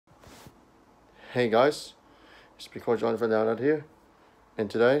Hey guys, it's Because Jonathan down out here, and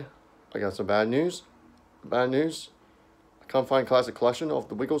today I got some bad news. Bad news, I can't find classic collection of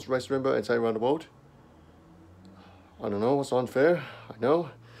the Wiggles Race Rainbow and Say Around the World. I don't know, it's unfair, I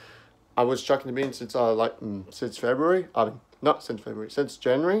know. I was chucking the bean since since February. Not since February, since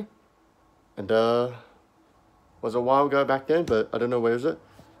January. And was a while ago back then, but I don't know where is it.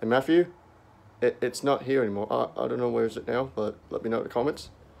 And Matthew, it's not here anymore. I don't know where is it now, but let me know in the comments.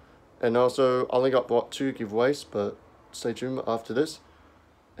 And also, I only got 2 giveaways, but stay tuned after this.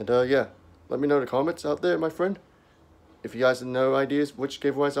 And yeah, let me know in the comments out there, my friend. If you guys have no ideas which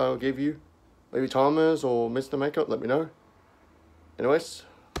giveaways I'll give you, maybe Thomas or Mr. Makeup, let me know. Anyways,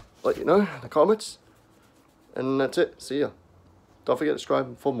 let you know in the comments. And that's it. See ya. Don't forget to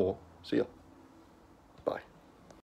subscribe for more. See ya.